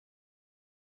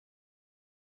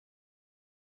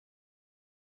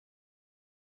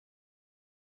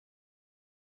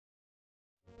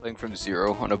Playing from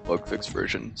 0 on a bug fix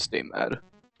version. Stay mad.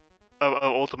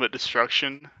 Ultimate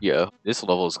Destruction. Yeah, this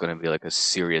level is gonna be like a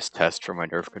serious test for my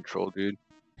nerf control, dude.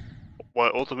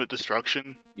 What, Ultimate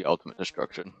Destruction? The ultimate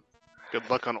destruction. Good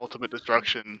luck on Ultimate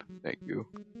Destruction. Thank you.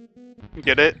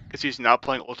 Get it? Because he's not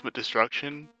playing Ultimate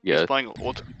Destruction. Yeah. He's playing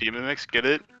Ultimate Demon Mix. Get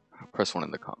it? Press 1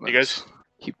 in the comments. You guys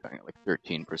keep dying at like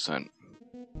 13%.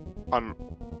 On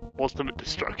Ultimate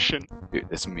Destruction. Dude,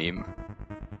 this meme.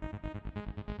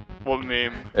 What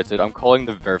meme? That's it. I'm calling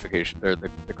the verification or the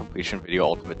completion video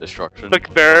ultimate destruction. The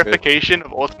verification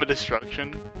of Ultimate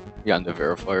Destruction. Yeah, and the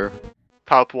verifier.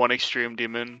 Top 1 Extreme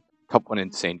Demon. Top 1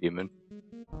 insane demon.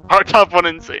 Our top 1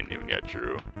 Insane Demon, yeah,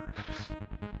 true.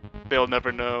 They'll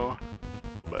never know.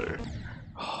 Better.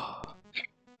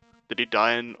 Did he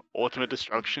die in Ultimate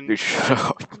Destruction? Dude, shut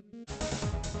up.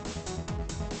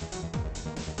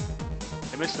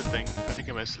 I missed the thing. I think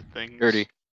I missed the thing. Dirty.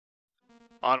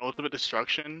 On Ultimate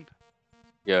Destruction?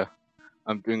 Yeah.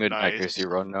 I'm doing an Nice. accuracy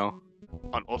run now.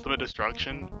 On Ultimate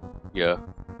Destruction? Yeah.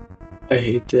 I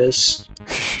hate this.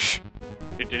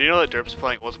 Did you know that Derp's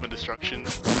playing Ultimate Destruction?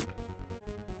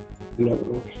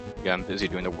 No. Yeah, I'm busy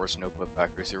doing the worst notebook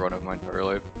accuracy run of my entire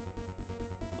life.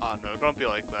 No, don't be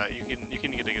like that. You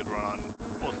can get a good run on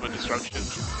Ultimate Destruction.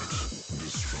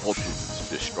 Ultimate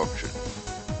destruction.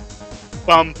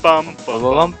 Bum bum bum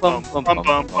bum bum bum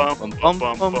bum bum bum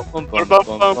bum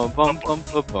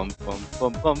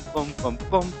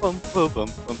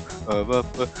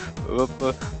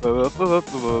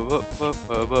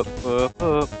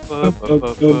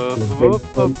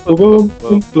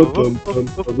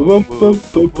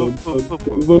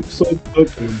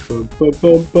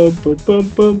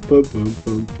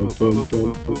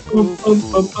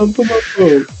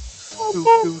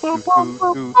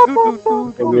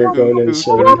We are going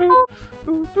insane.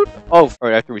 Oh, alright,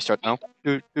 I have to restart now.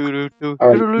 Alright,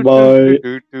 bye.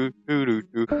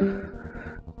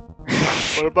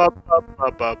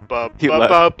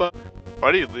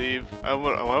 Why do you leave?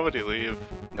 Why would he leave?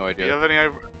 No Do idea. you have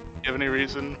any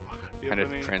reason? Do you Kind have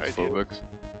of any transphobic.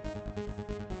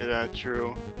 idea? Yeah,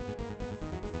 true.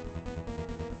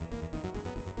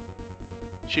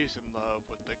 She's in love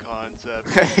with the concept.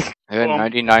 I had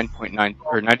 99.9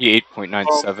 or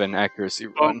 98.97 accuracy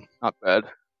run. Not bad.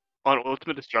 On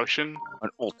Ultimate Destruction? On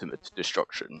ultimate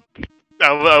destruction.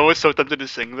 I was so tempted to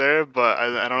sing there, but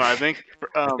I don't know. I think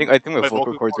I think my vocal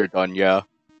vocal cords are done. Yeah.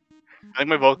 I think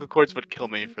my vocal cords would kill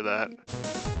me for that.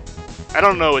 I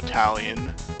don't know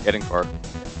Italian. Getting far.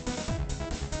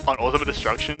 On Ultimate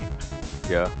Destruction?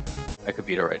 Yeah. I could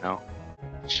beat it right now.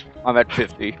 I'm at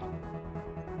 50.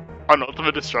 On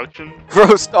Ultimate Destruction?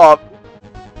 Bro, stop!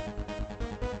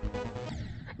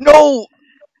 No!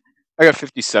 I got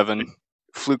 57.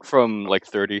 Fluke from like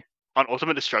 30. On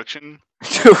Ultimate Destruction?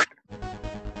 Dude!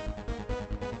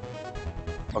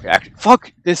 Okay, actually,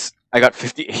 fuck this! I got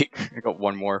 58. I got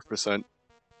 1 more %.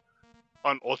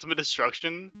 On Ultimate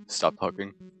Destruction? Stop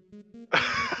talking.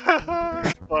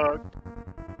 Fuck.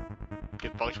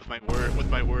 Get fucked with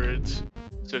my words.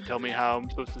 So tell me how I'm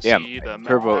supposed to Damn, see the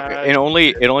Turbo. map. It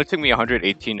only took me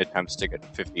 118 attempts to get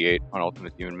 58 on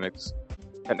Ultimate Demon Mix.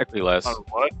 Technically less. On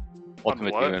what?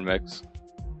 Ultimate what? Demon Mix.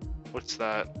 What's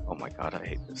that? Oh my god, I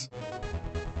hate this.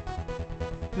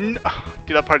 No.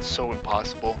 Dude, that part's so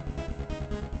impossible.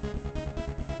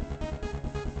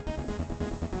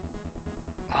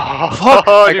 Fuck!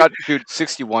 I got, dude,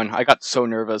 61. I got so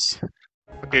nervous.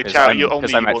 Okay, 'Cause chat, only I'm you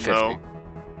at will 50. know.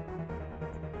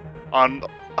 On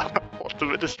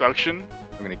Ultimate Destruction?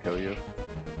 I'm gonna kill you.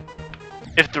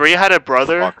 If 3 had a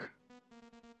brother, Fuck.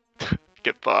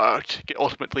 get fucked. Get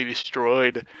ultimately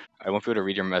destroyed. I won't be able to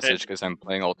read your message because I'm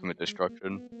playing Ultimate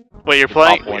Destruction. Wait, you're The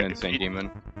playing? top 1 insane demon.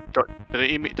 Don't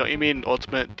you mean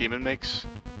Ultimate Demon Mix?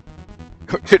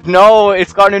 No,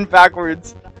 it's gone in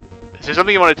backwards. Is there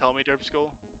something you want to tell me,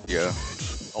 Derpskull? Yeah.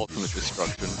 Ultimate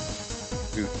Destruction.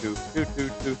 Do do do do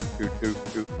do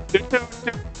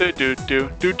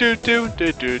do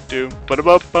do do. Do.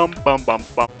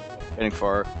 Ba-da-bum-bum-bum-bum. Getting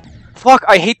far. Fuck!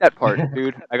 I hate that part,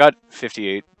 dude. I got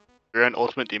 58. You're an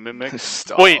Ultimate Demon Mix.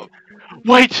 Stop.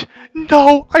 Wait!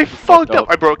 No! I fucked up!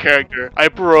 up. I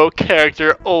broke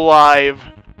character alive!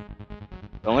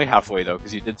 Only halfway though,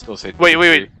 because you did still say.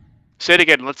 Wait. Say it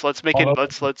again. Let's make it.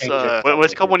 What's Thank you.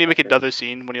 it called when you make another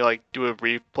scene? When you like do a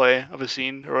replay of a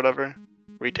scene or whatever?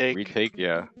 Retake. Retake,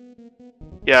 yeah.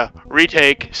 Yeah,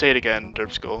 retake. Say it again,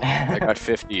 Derpskull. I got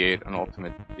 58 on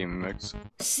Ultimate Demon Mix.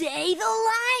 Say the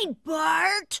line,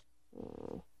 Bart!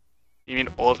 You mean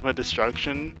Ultimate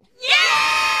Destruction?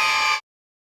 Yeah!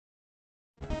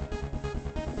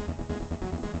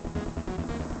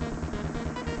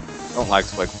 Don't lag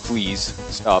spike, please.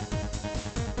 Stop.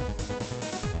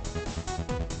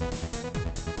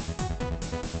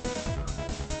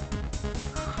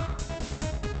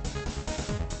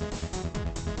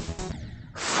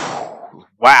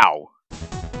 Wow.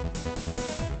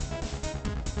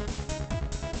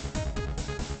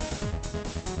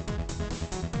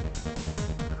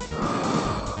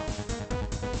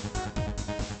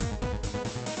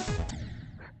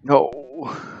 No.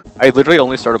 I literally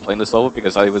only started playing this level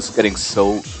because I was getting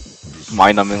so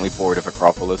mind-numbingly bored of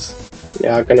Acropolis.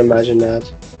 Yeah, I can imagine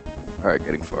that. Alright,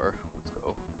 getting far. Let's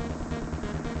go.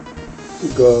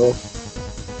 Go.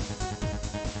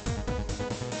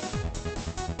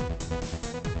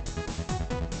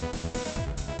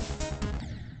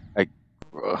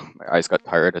 My eyes got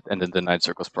tired, and then the 9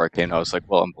 circles per arcane. I was like,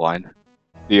 well, I'm blind.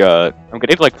 I'm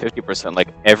getting like 50%, like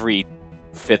every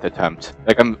 5th attempt.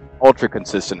 Like I'm ultra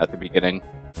consistent at the beginning.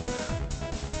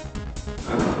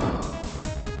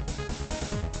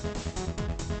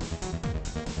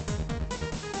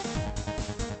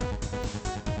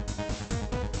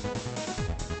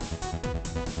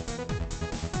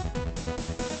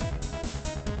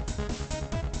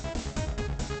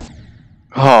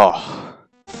 Oh.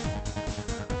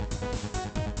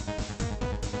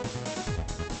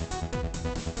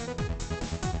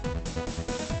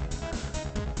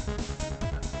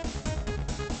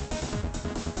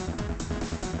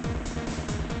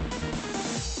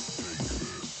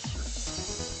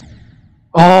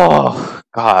 Oh,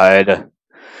 God.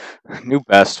 New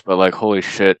best, but like, holy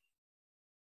shit.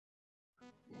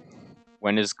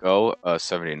 When is go?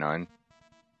 79.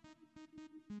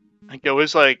 I think it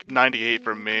was like 98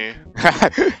 for me. How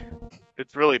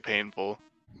It's really painful.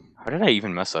 did I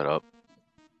even mess that up?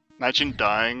 Imagine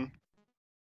dying.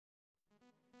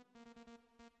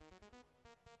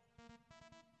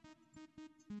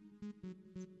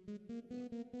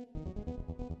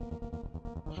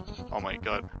 Oh my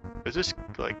god. This is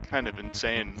like kind of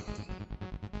insane.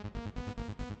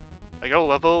 I got a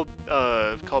level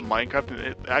called Minecraft and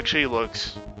it actually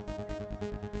looks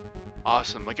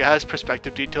awesome. Like it has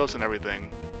perspective details and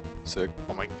everything. Sick.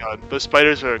 Oh my god. Those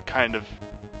spiders are kind of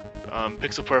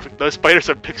pixel perfect. Those spiders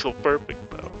are pixel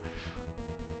perfect though.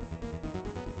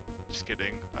 Just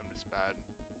kidding. I'm just bad.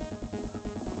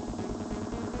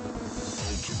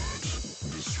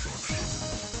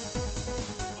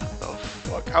 What the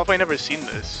fuck? How have I never seen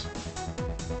this?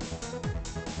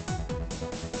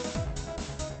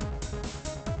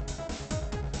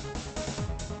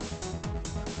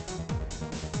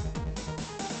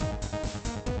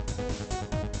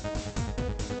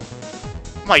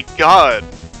 Oh my god!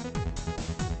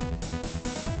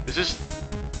 This is.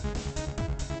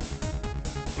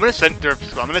 I'm gonna send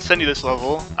Derpskull. I'm gonna send you this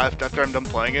level after I'm done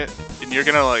playing it, and you're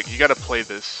gonna like you gotta play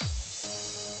this.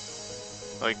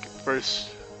 Like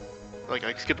first, like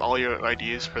I skipped all your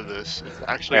IDs for this. It's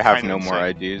actually. I have kinda no more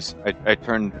insane. IDs. I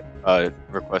turned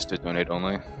request to donate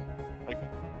only.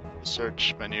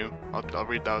 Search menu. I'll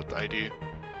read out the ID.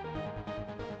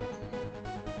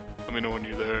 Let me know when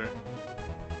you're there.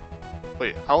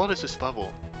 Wait, how old is this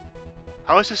level?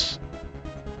 How is this?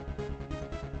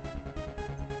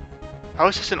 How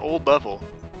is this an old level?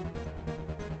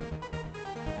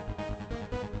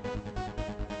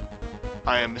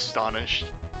 I am astonished.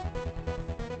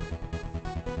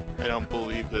 I don't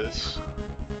believe this.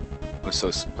 I'm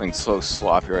playing so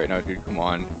sloppy right now, dude. Come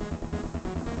on.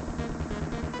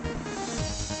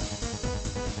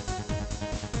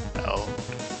 Hell.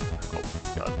 Oh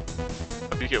god.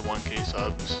 Hope you get 1k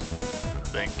subs.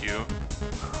 Thank you.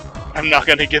 I'm not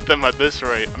gonna get them at this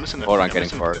rate. I'm just gonna. Hold on, I'm getting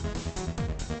just gonna-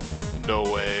 No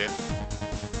way.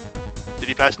 Did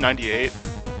he pass 98?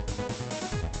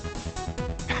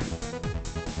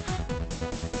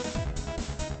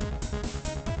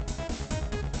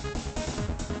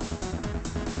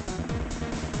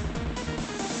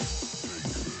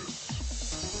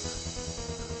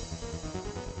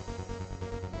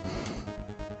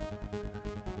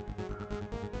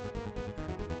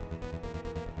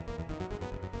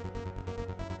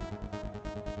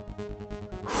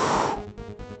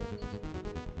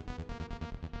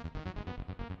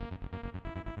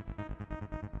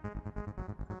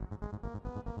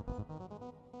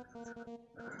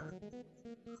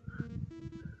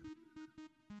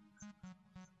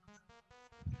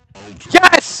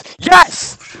 Yes!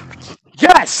 Yes!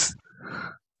 Yes!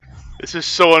 This is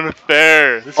so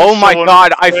unfair. This Oh is my so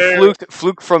god, I unfair.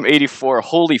 fluked from 84.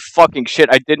 Holy fucking shit,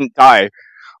 I didn't die.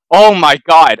 Oh my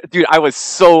god. Dude,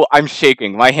 I'm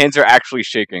shaking. My hands are actually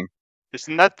shaking.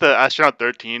 Isn't that the Astronaut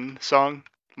 13 song?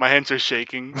 My hands are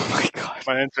shaking. Oh my god.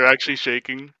 My hands are actually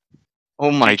shaking.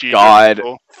 Oh my GG, god.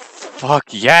 Derpskull. Fuck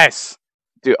yes.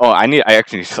 Dude, I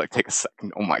actually need to like take a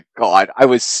second. Oh my god. I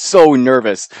was so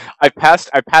nervous. I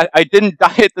didn't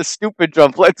die at the stupid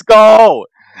jump. Let's go!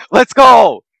 Let's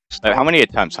go! How many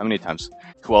attempts? How many attempts?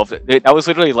 12. That was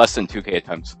literally less than 2k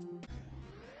attempts.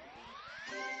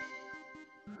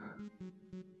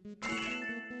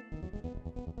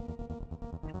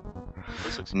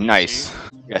 This looks Nice. easy.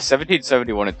 Yeah,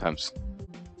 1771 attempts.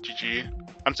 GG.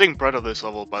 I'm saying bread on this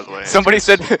level, by the way. Somebody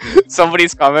said,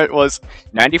 somebody's comment was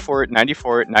 94,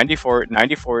 94, 94,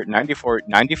 94, 94,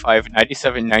 95,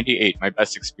 97, 98. My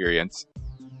best experience.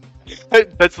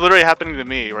 That's literally happening to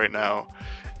me right now.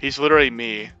 He's literally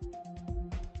me.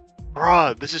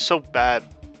 Bruh, this is so bad.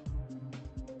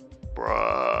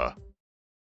 Bruh.